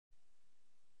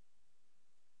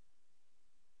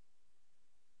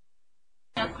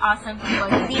awesome people.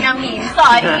 Hindi na me.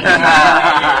 Sorry.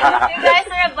 You guys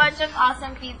are a bunch of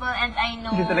awesome people and I know...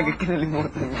 Hindi talaga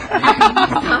kinalimutan.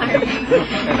 Sorry.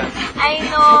 I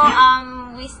know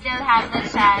we still have the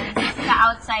chance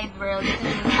sa outside world to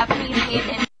appreciate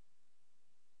and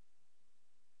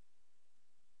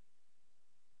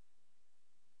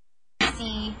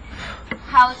see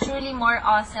how truly more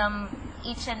awesome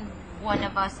each and one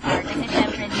of us are. Kasi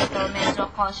syempre dito, medyo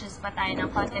cautious pa tayo ng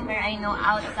konti. Pero I know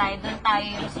outside, doon tayo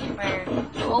yung super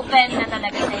open na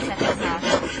talaga sa isa't isa.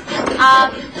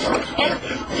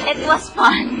 It was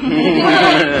fun.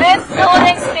 This whole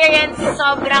experience,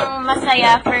 sobrang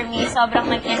masaya for me.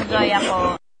 Sobrang nag-enjoy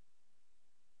ako.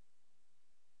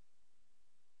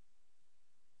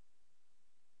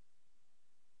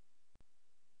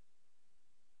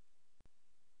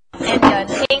 And yun,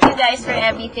 thank you guys for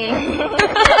everything.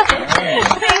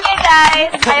 Thank you guys.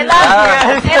 I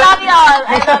love you. I love you all.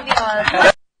 I love you all.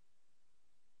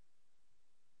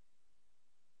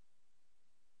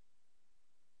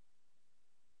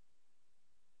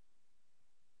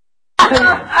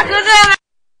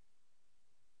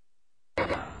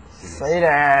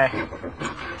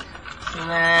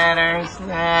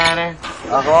 Snatter.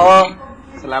 Ako,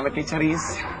 salamat kay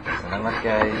Charis. Salamat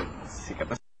kay sikat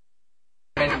na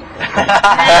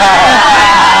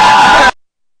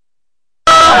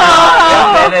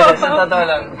sa totoo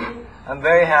lang, I'm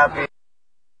very happy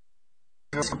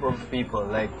group of people.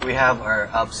 Like, we have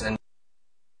our ups and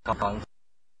downs.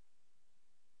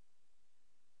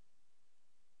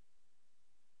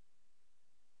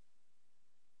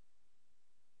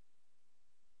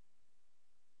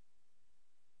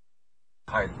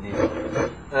 Heart dito.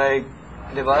 Like,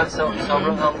 di ba?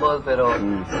 Sobrang humble, pero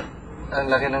ang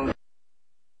laki ng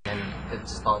and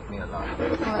it's taught me a lot.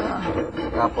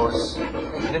 Tapos,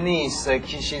 Denise, like,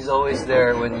 she's always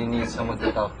there when you need someone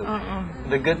to talk to.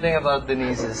 The good thing about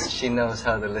Denise is she knows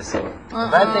how to listen. The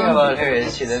bad thing about her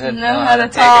is she doesn't know how to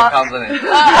take a compliment.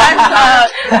 I'm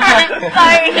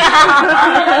sorry.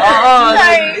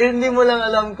 Like, hindi mo lang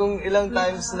alam kung ilang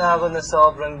times na ako na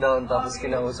sobrang down, tapos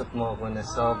kinausap mo ako na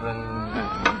sobrang...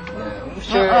 I'm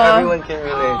sure everyone can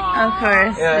relate. Of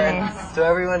course. Yeah, to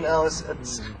everyone else,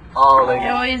 it's all like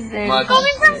much.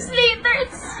 Coming from Slater,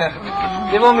 it's...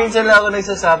 Di ba, minsan lang ako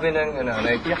nagsasabi ng,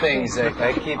 like, things, like,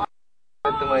 I keep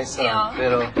it to myself,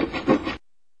 pero...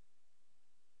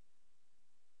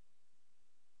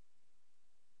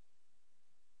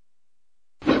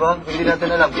 Diba? Hindi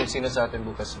natin alam kung sino sa atin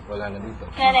bukas wala na dito.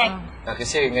 Correct.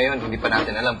 Kasi ngayon, hindi pa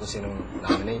natin alam kung sino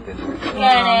nominated.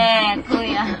 Correct,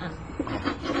 kuya.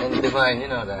 And Divine, you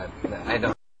know that. I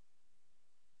don't.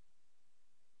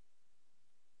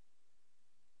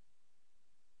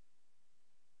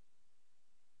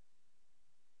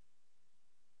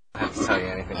 I have to tell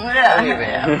you anything. I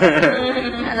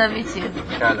love you too.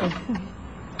 Carlo.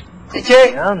 Si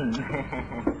Che! Yan.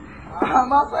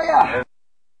 Masaya!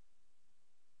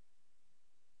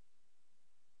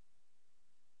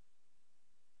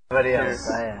 Everybody else.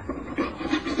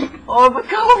 Oh, ba't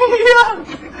ka umiiyak?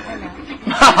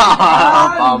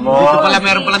 Pamo. Dito pala,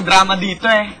 meron palang drama dito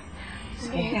eh.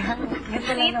 Sweet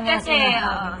kasi,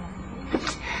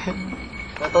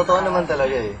 Totoo naman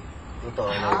talaga eh.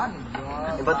 Totoo.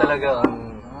 Iba talaga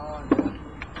ang...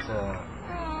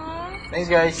 Thanks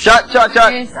guys. Shot!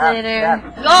 Cheers later.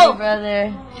 Go!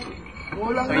 Brother.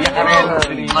 So, iyak ka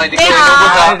rin. Ay, di ko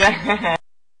rin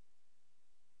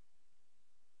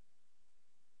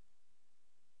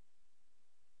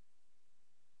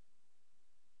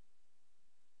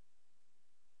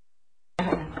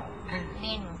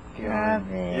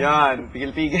Grabe. Yan,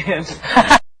 pigil-pigil.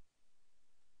 Strong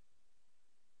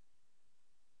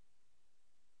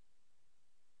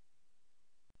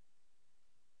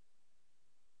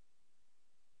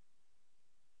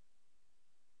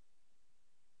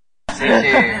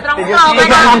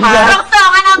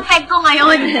ka ng peg ko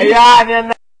ngayon. Ayan,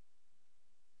 yan na.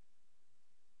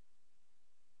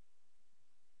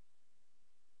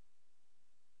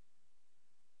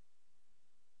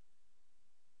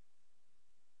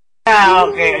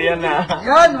 Okay, ayan na.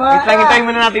 Yan, ma! Hintayin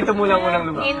muna natin tumulang unang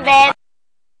lubak. Hindi.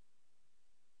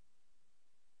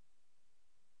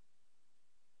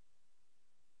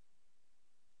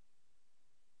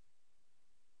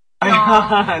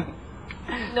 Ayan.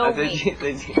 No way.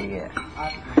 Legit.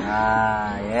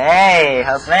 Yay!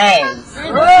 Housemates!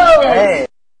 Hey!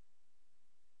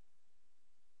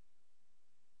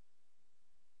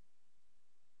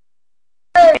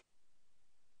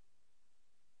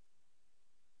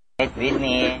 With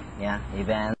me, yeah,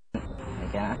 even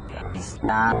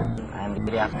I'm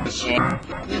really appreciate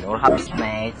with all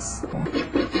housemates,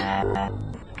 and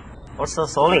also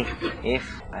sorry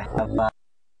if I have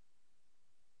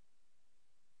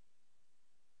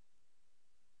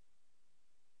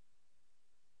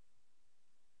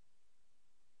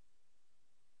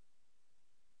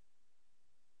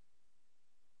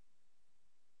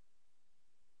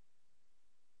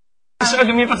ka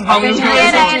lumipat sa foundation.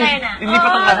 Ayun na. Lilipat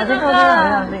ang ano.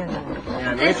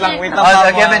 Wait lang,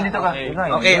 Kevin, dito ka.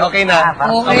 Okay na.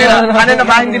 Ano na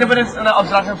ba? Hindi na ba na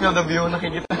obstruction field of view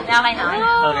nakikita? Okay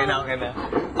na.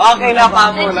 Okay na,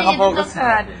 Pamo. Nakafocus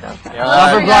na.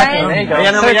 Rubber blocking.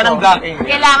 Yan ang blocking.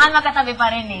 Kailangan magkatabi pa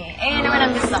rin eh. Ayun naman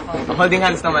ang gusto ko. Holding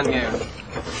hands naman ngayon.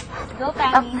 Go,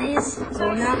 Up Penny. is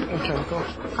una.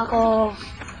 Ako,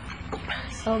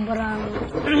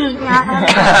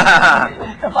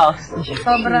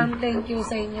 sobrang thank you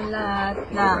sa inyo lahat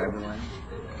na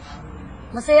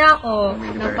masaya ako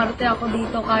na parte ako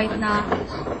dito kahit na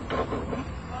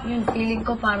yung feeling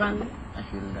ko parang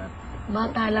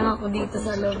bata lang ako dito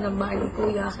sa loob ng bahay ni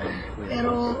Kuya.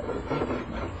 Pero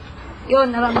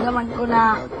yun, naramdaman ko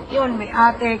na yun, may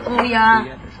ate, Kuya,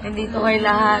 nandito kayo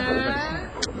lahat.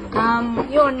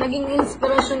 Yun, naging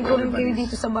inspirasyon ko rin kayo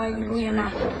dito sa bahay ni Kuya na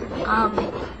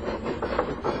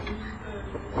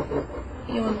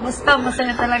yun, basta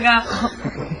masaya talaga ako.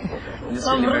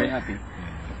 Sobrang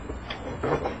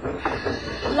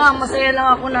wala, masaya lang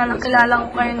ako na nakilala ko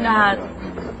kayong lahat.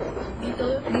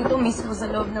 Dito mismo sa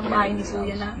loob ng bahay ni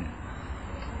Kuya na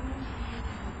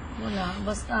wala,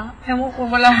 basta ewan ko,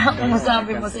 wala akong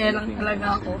masabi, masaya lang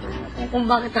talaga ako kung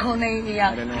bakit ako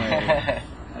naiiyak.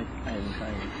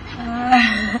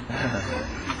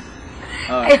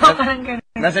 Ayaw parang ganun.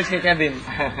 Message kay Kevin.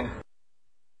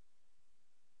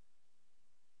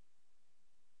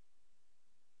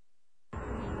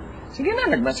 Sige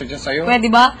na, nag-message siya sa'yo. Pwede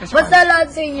ba? Basta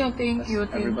lahat sa inyo, thank you.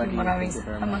 Maraming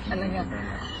salamat talaga.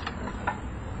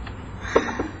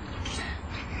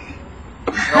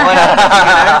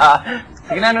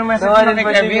 Sige na, anong message mo kay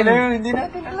Kevin? Hindi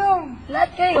natin alam.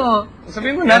 Lahat kayo.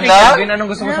 Sabihin mo natin, Kevin, anong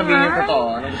gusto mo sabihin yung totoo?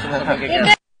 Anong gusto mo sabihin kay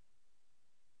Kevin?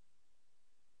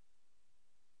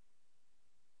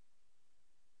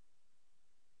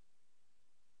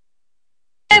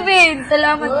 Kevin!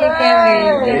 Salamat kay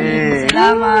Kevin.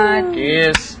 Salamat.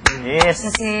 Yes.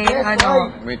 Kasi,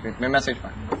 ano, Wait, may message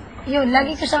pa. yun,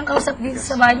 lagi ko siyang kausap dito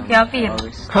sa bahay ni Kuya Pin.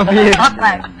 Okay.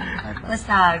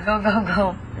 Basta, go.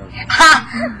 Ha!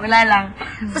 Wala lang.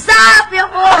 Basta, piyo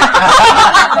ko!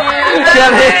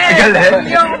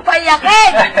 Yung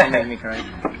payakin!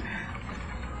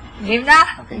 Game na?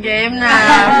 Game na.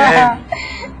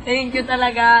 Thank you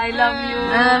talaga. I love you.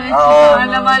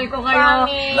 Mahal ko kayo.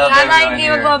 Sana hindi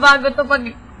magbabago to pag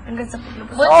hanggang sa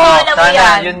paglabas. Bunso, alam mo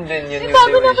yan. Yun din yung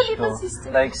wish ko.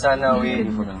 Like, sana we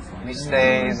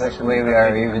stay the way we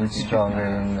are, even stronger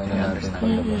yung ano natin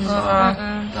paglabas.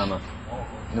 Tama.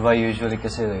 Diba usually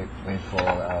kasi like, we fall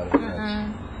out of touch.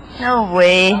 No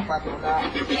way.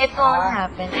 It won't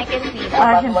happen. I can feel it.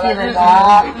 I can feel it.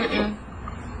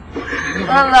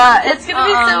 It's gonna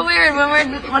be so weird when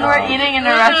we're eating in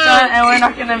a restaurant and we're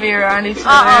not gonna be around each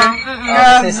other.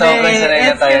 Kasi sobrang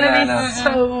sanay na It's tayo gonna na be ano.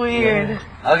 so weird.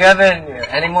 Oh, Kevin,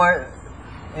 any more?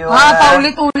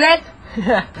 Paulit-ulit?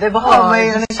 Di baka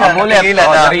may ano siya, Ulit,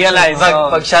 realize.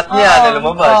 Pag shot niya,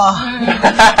 lumabas.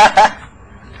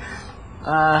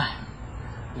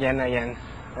 Yan.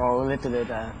 Ulit.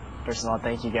 First of all,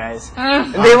 thank you guys.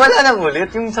 Hindi, wala nang ulit.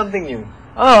 Yung something new.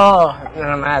 Oh,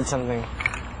 I'm add something.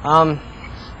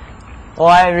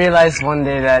 Well, I realized one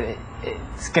day that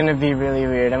it's gonna be really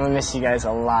weird. I'm gonna miss you guys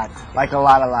a lot. Like, a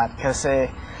lot. Because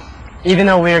even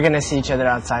though we're gonna see each other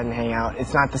outside and hang out,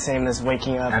 it's not the same as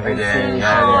waking up Every and day, seeing each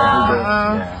yeah. other every day.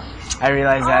 Yeah. I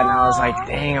realized that, and I was like,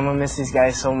 dang, I'm gonna miss these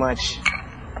guys so much.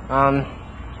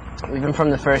 Even from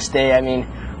the first day, I mean,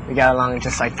 we got along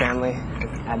just like family.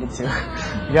 Added to.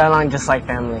 We got along just like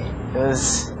family. It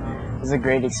was a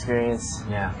great experience.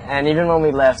 Yeah. And even when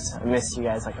we left, I missed you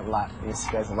guys like a lot. I missed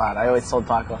you guys a lot. I always told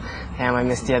Paco, damn, I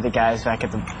missed the other guys back at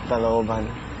the Looban.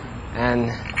 And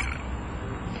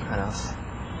what else?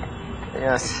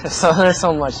 Yes, so there's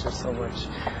so much.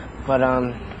 But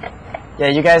yeah,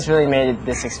 you guys really made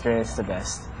this experience the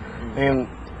best. I mean,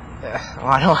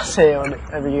 I don't want to say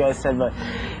whatever you guys said, but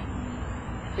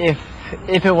if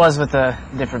it was with a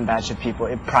different batch of people,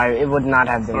 it would not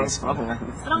have been this fun.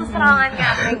 Strong-strongan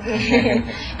nga, Peggy.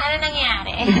 Ano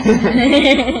nangyari?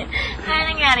 Ano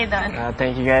nangyari doon?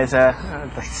 Thank you guys.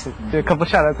 Do a couple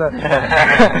shout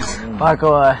outs.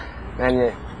 Paco,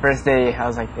 man, first day, I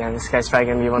was like, damn, this guy's probably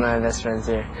gonna be one of my best friends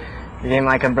here. You became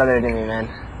like a brother to me, man.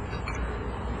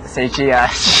 Seichi,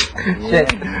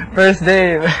 shit. First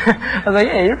day, I was like,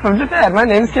 hey, you're from Japan. My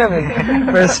name's Kevin.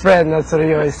 First friend, that's what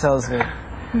he always tells me.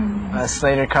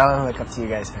 Slater, Carlo, look up to you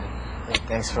guys, man. Yeah,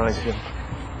 thanks for always being.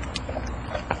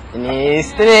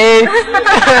 Denise! Bro.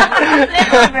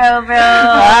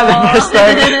 The first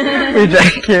time we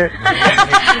drank here.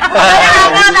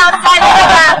 Outside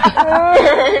ka.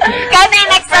 Kasi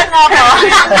next time ako.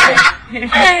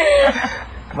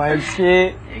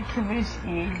 Vansky.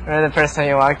 Remember the first time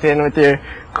you walked in with your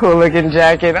cool looking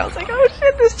jacket? I was like, oh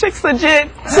shit, this chick's legit.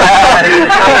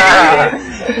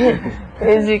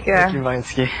 Easy ka. Thank you,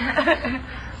 Vansky.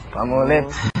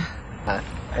 Pamulit.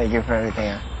 Thank you for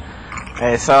everything.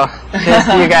 Okay, so, cheers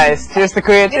to you guys. Cheers to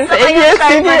Kuya. Cheers to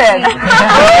ABS-CBN.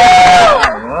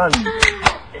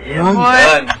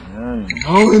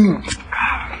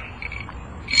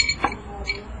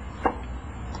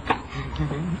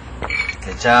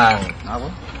 Kecang.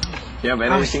 Yeah,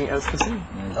 but anything else to say?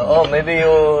 Oh, maybe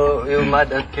you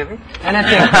mad at Kevin?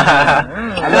 Anything.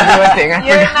 I love you one thing.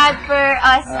 You're mad for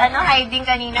us, hiding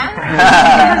kanina?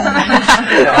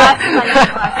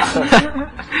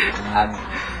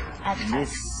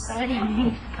 This,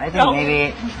 I think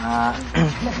maybe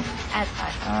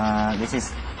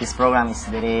this program is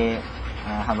very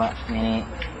have many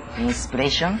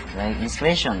inspiration, right?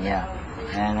 Inspiration, yeah.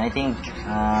 And I think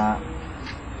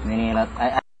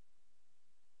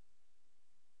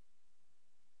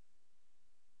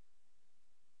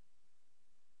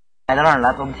I learned a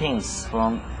lot of things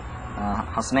from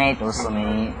housemate, also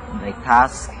many like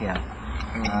tasks, yeah.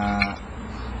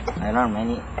 I learned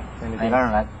many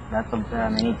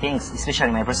things,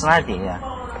 especially my personality, yeah.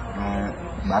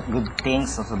 But good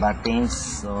things, also bad things.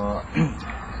 So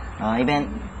even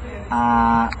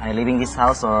I live in this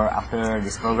house or after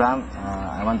this program,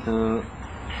 I want to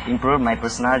improve my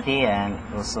personality and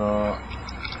also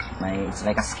it's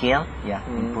like a skill, yeah,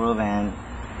 improve, and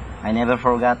I never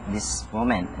forgot this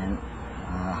moment and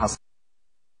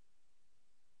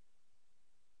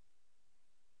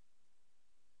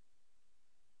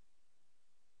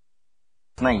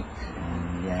housemate,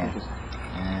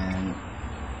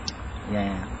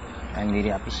 and I'm really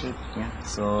appreciate, yeah.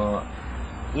 So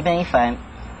even if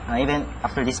even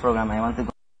after this program, I want to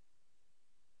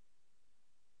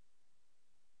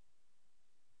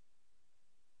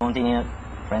continue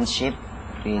friendship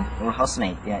with our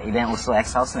housemate, yeah, even also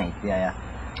ex-housemate, yeah.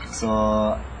 So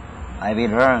I will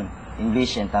learn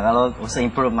English and Tagalog, also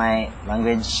improve my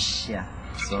language, yeah.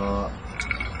 So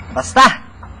basta!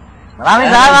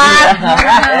 Maraming salamat!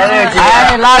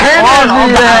 I love you.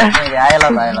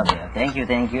 I love you.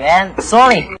 Thank you, and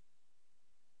sorry.